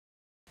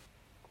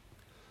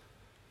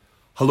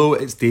Hello,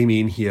 it's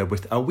Damien here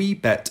with a wee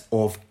bit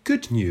of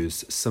good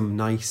news, some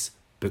nice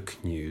book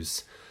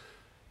news.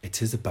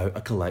 It is about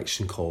a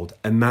collection called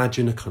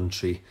Imagine a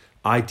Country,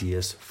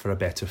 Ideas for a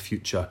Better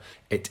Future.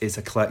 It is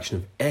a collection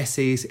of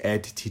essays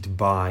edited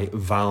by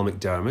Val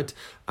McDermid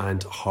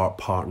and her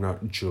partner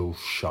Jo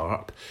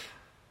Sharp.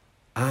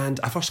 And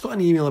I first got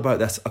an email about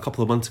this a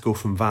couple of months ago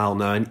from Val.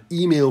 Now, an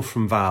email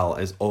from Val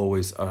is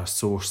always a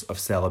source of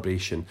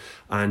celebration.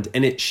 And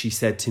in it, she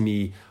said to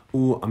me,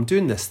 "Oh, I'm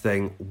doing this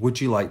thing.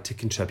 Would you like to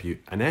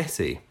contribute an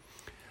essay?"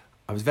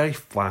 I was very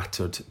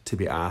flattered to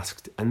be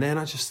asked. And then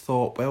I just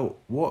thought, well,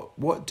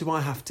 what do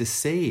I have to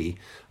say?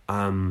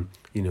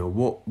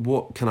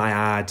 What can I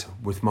add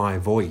with my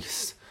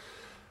voice?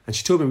 And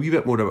she told me a wee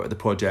bit more about the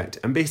project.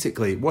 And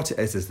basically, what it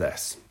is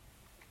this.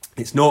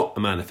 It's not a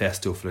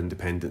manifesto for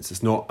independence.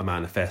 It's not a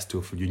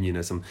manifesto for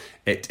unionism.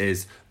 It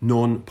is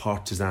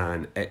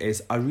non-partisan. It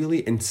is a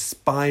really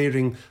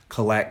inspiring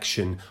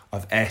collection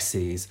of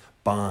essays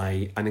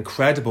by an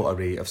incredible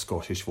array of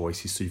Scottish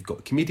voices. So you've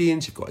got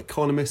comedians, you've got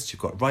economists,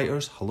 you've got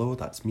writers. Hello,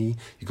 that's me.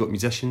 You've got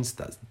musicians.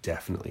 That's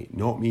definitely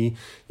not me.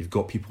 You've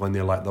got people in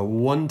there like the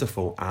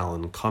wonderful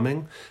Alan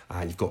Cumming.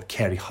 You've got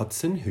Kerry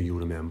Hudson, who you'll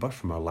remember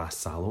from our last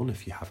salon.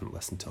 If you haven't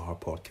listened to her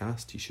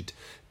podcast, you should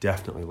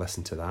definitely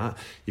listen to that.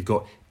 You've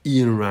got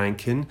Ian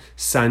Rankin,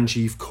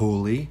 Sanjeev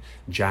Kohli,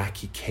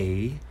 Jackie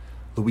Kay,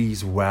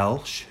 Louise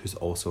Welsh, who's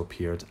also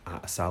appeared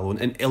at a salon,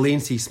 and Elaine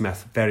C.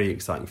 Smith. Very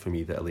exciting for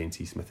me that Elaine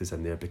C. Smith is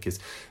in there, because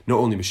not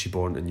only was she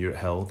born in Ewart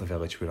Hill, the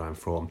village where I'm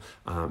from,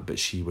 but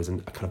she was a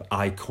kind of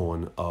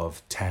icon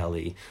of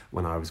telly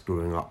when I was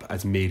growing up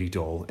as Mary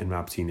Doll in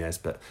Rhapsody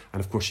Nesbitt.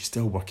 And of course, she's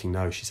still working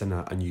now. She's in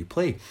a new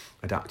play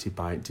adapted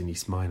by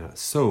Denise Minot.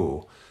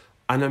 So,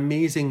 an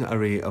amazing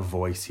array of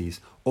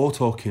voices, all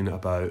talking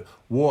about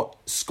what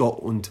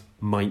Scotland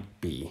might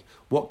be,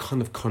 what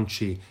kind of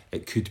country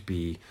it could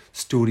be,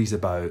 stories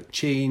about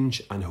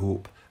change and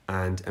hope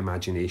and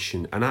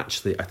imagination. And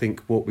actually, I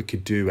think what we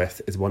could do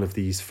with is one of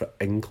these for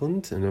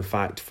England, and in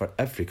fact for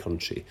every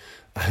country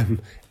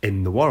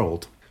in the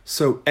world.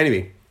 So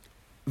anyway,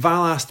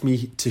 Val asked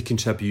me to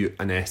contribute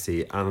an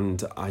essay,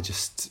 and I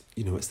just,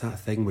 it's that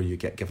thing where you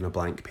get given a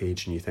blank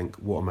page and you think,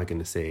 what am I going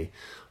to say?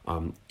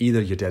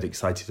 Either you're dead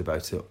excited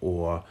about it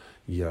or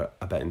you're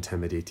a bit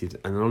intimidated.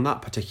 And on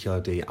that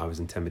particular day, I was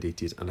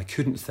intimidated and I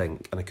couldn't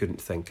think.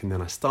 And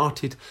then I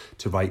started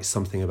to write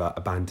something about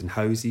abandoned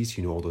houses,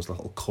 all those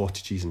little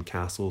cottages and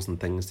castles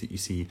and things that you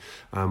see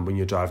when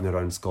you're driving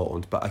around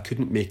Scotland. But I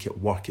couldn't make it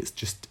work. It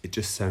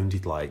just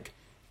sounded like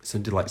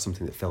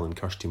something that Phil and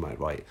Kirsty might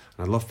write.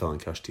 And I love Phil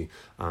and Kirsty,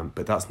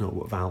 but that's not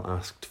what Val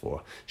asked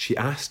for. She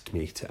asked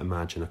me to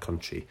imagine a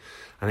country.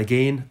 And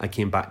again, I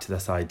came back to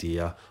this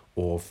idea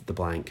of the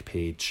blank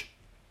page.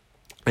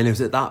 And it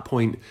was at that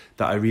point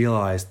that I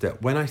realised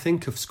that when I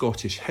think of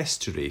Scottish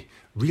history,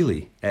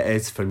 really, it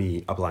is for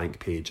me a blank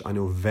page. I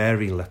know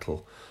very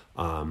little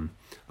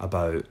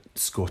about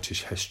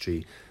Scottish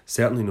history,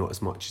 certainly not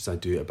as much as I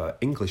do about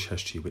English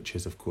history, which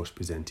is of course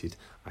presented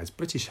as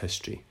British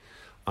history.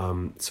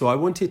 So I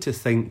wanted to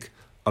think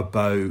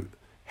about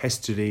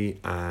history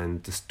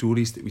and the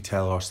stories that we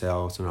tell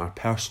ourselves and our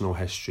personal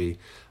history,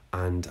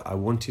 and I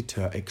wanted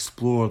to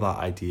explore that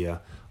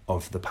idea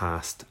of the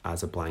past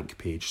as a blank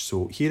page.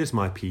 So here is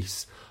my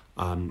piece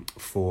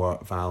for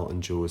Val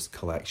and Jo's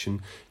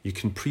collection. You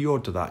can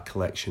pre-order that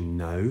collection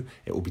now.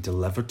 It will be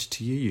delivered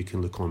to you. You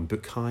can look on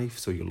Bookhive,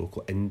 so your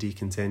local indie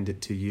can send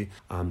it to you.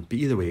 But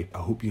either way, I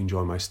hope you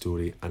enjoy my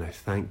story, and I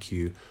thank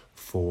you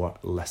for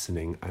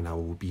listening, and I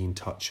will be in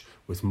touch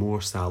with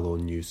more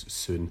salon news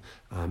soon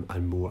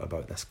and more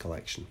about this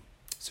collection.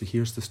 So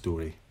here's the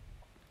story.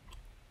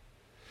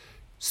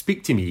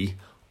 Speak to me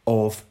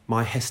of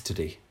my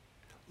history.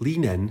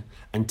 Lean in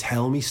and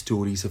tell me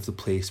stories of the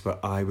place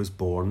where I was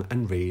born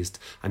and raised,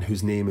 and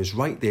whose name is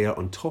right there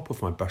on top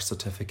of my birth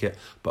certificate,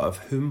 but of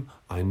whom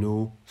I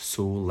know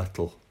so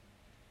little.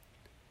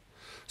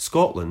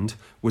 Scotland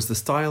was the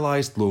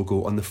stylised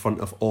logo on the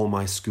front of all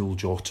my school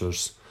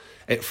jotters.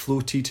 It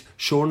floated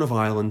shorn of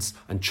islands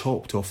and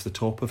chopped off the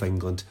top of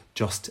England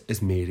just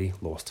as Mary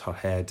lost her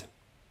head.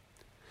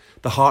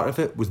 The heart of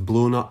it was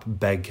blown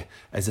up big,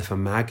 as if a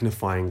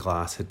magnifying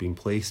glass had been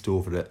placed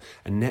over it,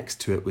 and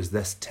next to it was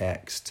this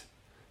text: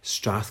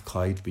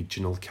 Strathclyde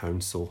Regional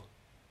Council.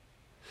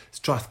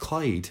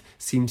 Strathclyde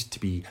seemed to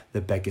be the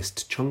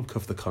biggest chunk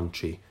of the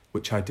country,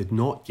 which I did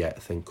not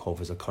yet think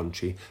of as a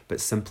country, but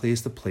simply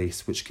as the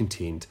place which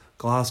contained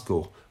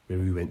Glasgow, where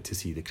we went to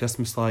see the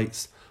Christmas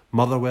lights,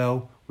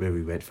 Motherwell, where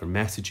we went for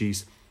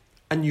messages,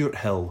 and Ewart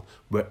Hill,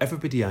 where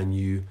everybody I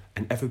knew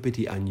and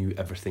everybody I knew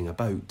everything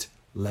about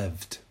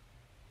lived.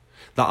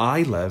 That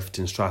I lived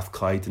in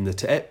Strathclyde and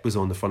that it was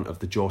on the front of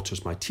the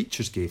jotters my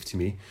teachers gave to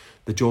me,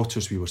 the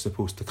jotters we were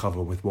supposed to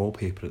cover with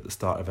wallpaper at the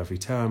start of every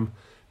term,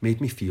 made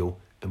me feel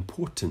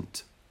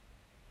important.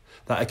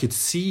 That I could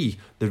see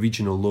the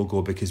regional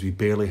logo because we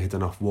barely had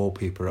enough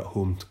wallpaper at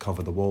home to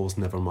cover the walls,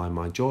 never mind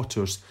my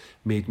jotters,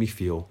 made me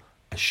feel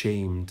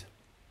ashamed.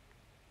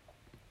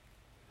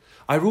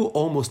 I wrote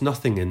almost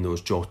nothing in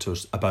those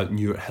jotters about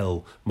Ewart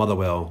Hill,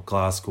 Motherwell,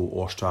 Glasgow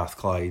or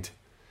Strathclyde.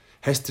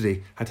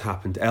 History had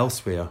happened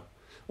elsewhere,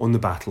 on the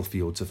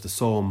battlefields of the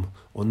Somme,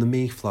 on the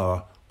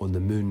Mayflower, on the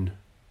moon.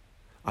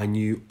 I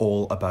knew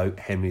all about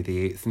Henry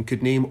VIII and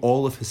could name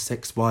all of his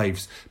 6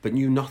 wives, but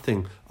knew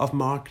nothing of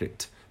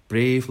Margaret,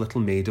 brave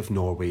little maid of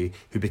Norway,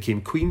 who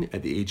became queen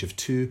at the age of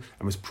 2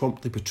 and was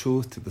promptly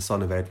betrothed to the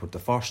son of Edward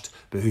I,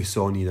 but who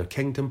saw neither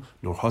kingdom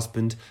nor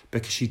husband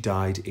because she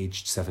died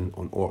aged 7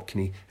 on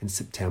Orkney in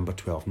September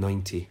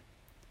 1290.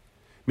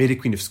 Mary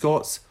Queen of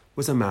Scots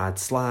was a mad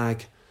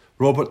slag.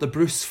 Robert the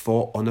Bruce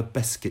fought on a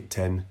biscuit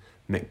tin.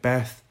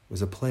 Macbeth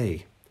was a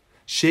play.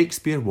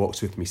 Shakespeare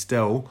walks with me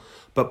still,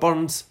 but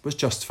Burns was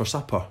just for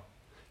supper.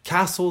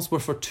 Castles were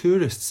for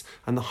tourists,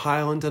 and the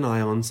Highland and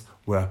Islands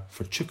were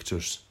for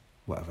chuchters,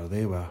 whatever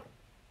they were.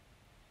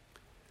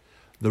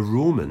 The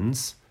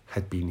Romans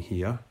had been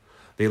here.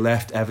 They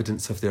left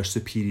evidence of their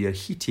superior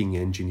heating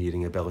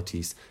engineering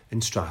abilities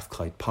in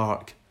Strathclyde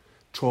Park.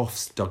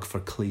 Troughs dug for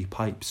clay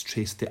pipes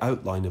traced the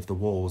outline of the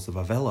walls of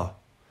a villa.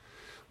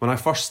 When I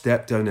first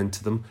stepped down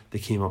into them, they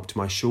came up to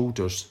my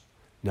shoulders.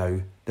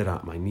 Now they're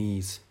at my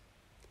knees.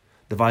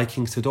 The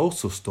Vikings had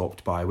also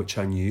stopped by, which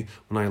I knew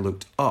when I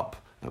looked up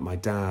at my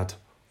dad,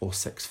 all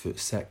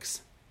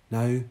 6'6".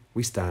 Now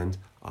we stand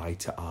eye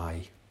to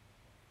eye.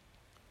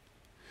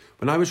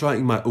 When I was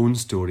writing my own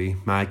story,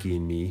 Maggie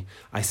and Me,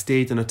 I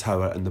stayed in a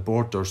tower in the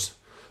Borders.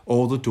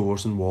 All the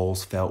doors and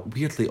walls felt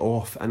weirdly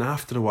off, and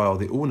after a while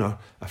the owner,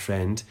 a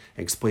friend,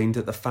 explained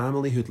that the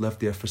family who'd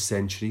lived there for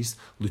centuries,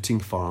 looting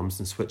farms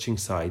and switching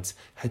sides,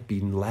 had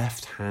been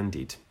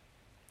left-handed.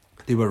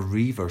 They were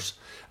reavers,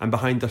 and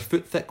behind their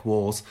foot-thick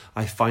walls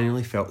I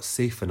finally felt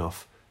safe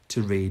enough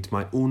to raid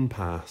my own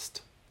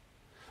past.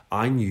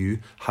 I knew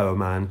how a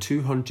man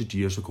 200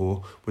 years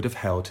ago would have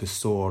held his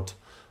sword,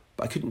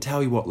 but I couldn't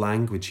tell you what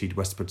language he'd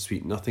whispered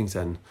sweet nothings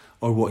in,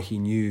 or what he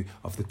knew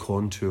of the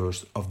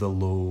contours of the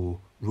low,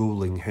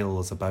 rolling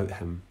hills about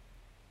him.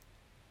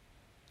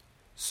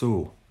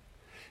 So,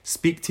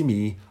 speak to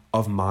me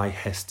of my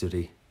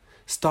history.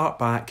 Start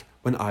back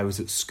when I was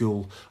at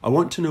school. I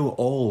want to know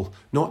all,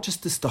 not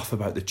just the stuff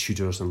about the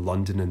Tudors and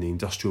London and the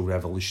Industrial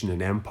Revolution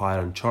and Empire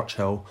and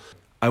Churchill.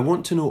 I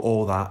want to know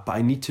all that, but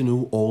I need to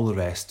know all the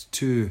rest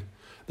too.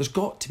 There's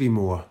got to be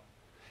more.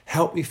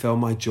 Help me fill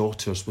my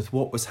jotters with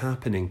what was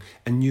happening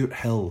in Newt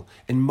Hill,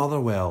 in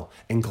Motherwell,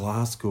 in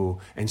Glasgow,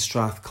 in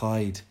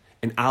Strathclyde,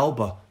 in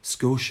Alba,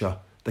 Scotia,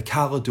 the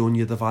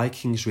Caledonia the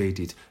Vikings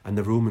raided and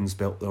the Romans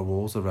built their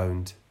walls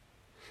around.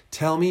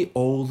 Tell me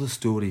all the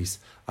stories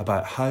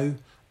about how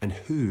and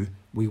who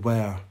we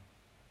were.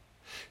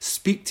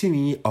 Speak to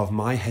me of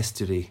my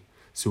history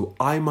so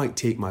I might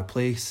take my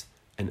place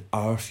in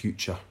our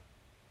future.